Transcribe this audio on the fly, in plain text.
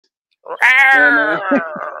And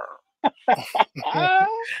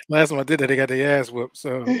Last time I did that, they got their ass whooped,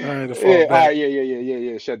 so I had to fall yeah, all back. right,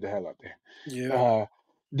 yeah. Shut the hell up there. Yeah.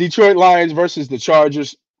 Detroit Lions versus the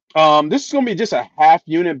Chargers. This is gonna be just a half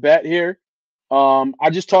unit bet here. I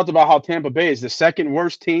just talked about how Tampa Bay is the second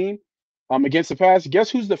worst team against the pass. Guess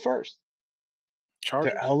who's the first? The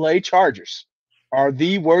Chargers. LA Chargers are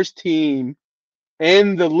the worst team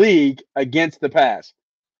in the league against the pass.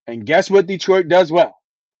 And guess what Detroit does well?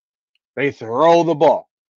 They throw the ball.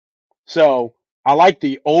 So I like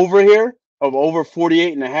the over here of over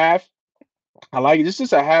 48.5. I like it. This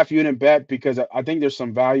is a half unit bet because I think there's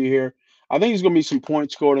some value here. I think there's gonna be some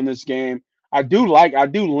points scored in this game. I do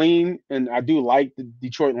lean and I do like the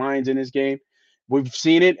Detroit Lions in this game. We've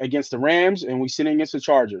seen it against the Rams and we've seen it against the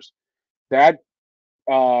Chargers. That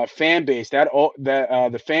fan base,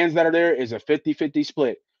 the fans that are there is a 50-50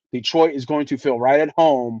 split. Detroit is going to feel right at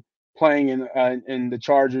home playing in the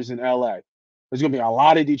Chargers in LA. There's going to be a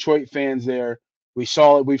lot of Detroit fans there. We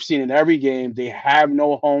saw it. We've seen it every game. They have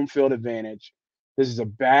no home field advantage. This is a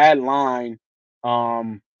bad line.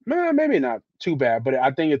 Maybe not too bad, but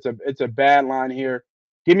I think it's a bad line here.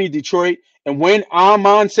 Give me Detroit. And when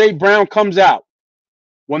Amon St. Brown comes out,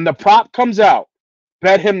 when the prop comes out,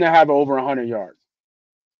 bet him to have over 100 yards.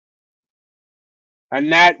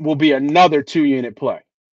 And that will be another 2 unit play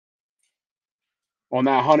on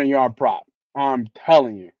that 100-yard prop. I'm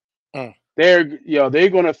telling you, Mm. they're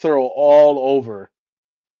gonna throw all over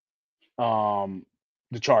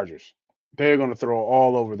the Chargers. They're gonna throw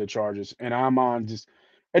all over the Chargers, and I'm on just.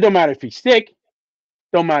 It don't matter if he's sick,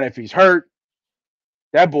 don't matter if he's hurt.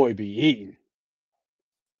 That boy be eating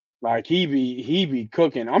like he be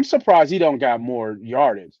cooking. I'm surprised he don't got more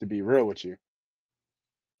yardage. To be real with you,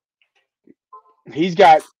 he's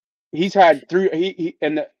got he's had three.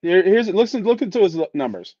 Here's look into his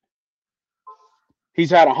numbers. He's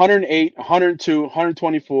had 108, 102,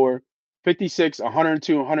 124, 56,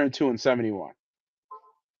 102, 102, and 71.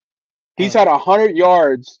 He's Mm. had 100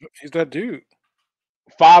 yards He's that dude.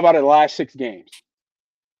 5 out of the last 6 games.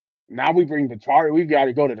 Now we bring the Chargers. We've got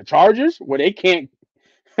to go to the Chargers where they can't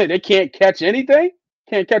they can't catch anything.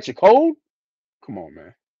 Can't catch a cold. Come on,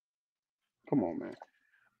 man. Come on, man.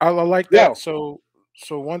 I like that. Yo,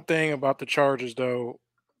 So one thing about the Chargers, though,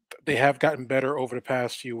 they have gotten better over the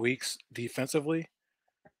past few weeks defensively.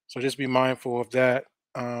 So just be mindful of that.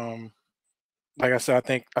 Um, like I said,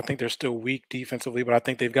 I think they're still weak defensively, but I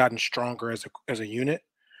think they've gotten stronger as a unit.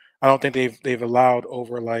 I don't think they've allowed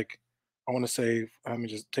over like I want to say let me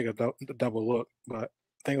just take a double look, but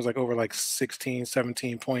I think it was like over like 16,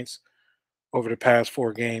 17 points over the past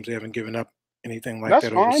 4 games. They haven't given up anything like that's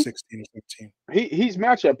that over fine. 16 or 17. He's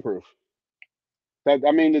matchup proof. That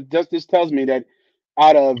I mean, this tells me that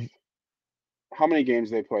out of how many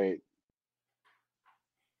games they played,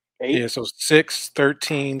 Yeah, 8. so 6,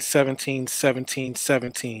 13, 17, 17,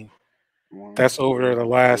 17. One, That's over the two, three,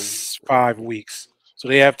 last four. 5 weeks. So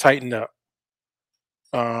they have tightened up.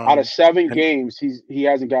 Out of Um, 7 games, he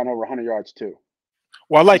hasn't gotten over 100 yards too.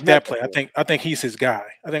 Well, I He's like that matchup play. I proof. think I think he's his guy.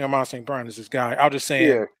 I think Amon St. Brown is his guy. I'm just saying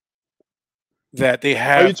Yeah. that they Are you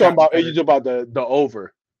have talking gotten about? Are better. you talking about the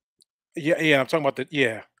over? Yeah. I'm talking about the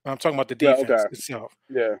Yeah. Okay. defense itself,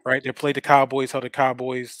 Yeah. right? They played the Cowboys, held the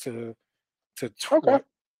Cowboys Okay. what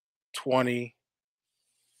 20.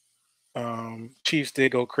 Chiefs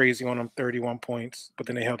did go crazy on them, 31 points, but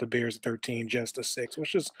then they held the Bears at 13, just a 6,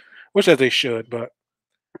 which as they should. But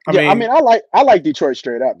I Yeah. I mean, mean, I like Detroit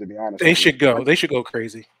straight up to be honest they with you. should go. They should go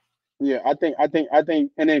crazy. Yeah. I think,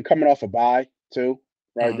 and then coming off a bye too,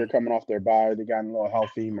 right? They're Mhm. coming off their bye. They got a little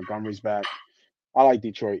healthy. Montgomery's back. I like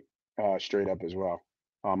Detroit straight up as well.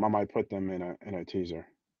 I might put them in a teaser,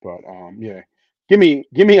 but yeah. Give me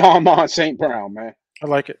Amon St. Brown, man. I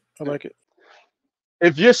like it. I like it.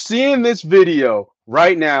 If you're seeing this video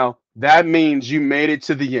right now, that means you made it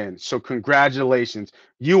to the end. So congratulations.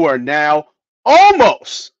 You are now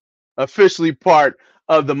almost officially part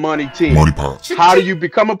of the money team. MoneyPot. How do you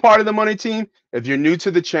become a part of the money team? If you're new to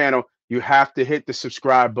the channel, you have to hit the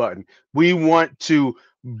subscribe button. We want to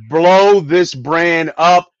blow this brand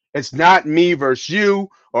up. It's not me versus you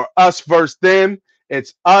or us versus them.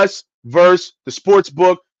 It's us versus the sports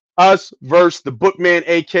book, us versus the bookman,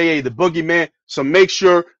 aka the boogeyman. So make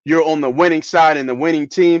sure you're on the winning side and the winning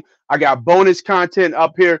team. I got bonus content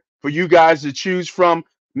up here for you guys to choose from.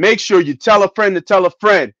 Make sure you tell a friend to tell a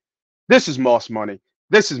friend. This is Moss Money.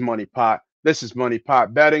 This is Money Pot. This is Money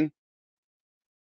Pot Betting.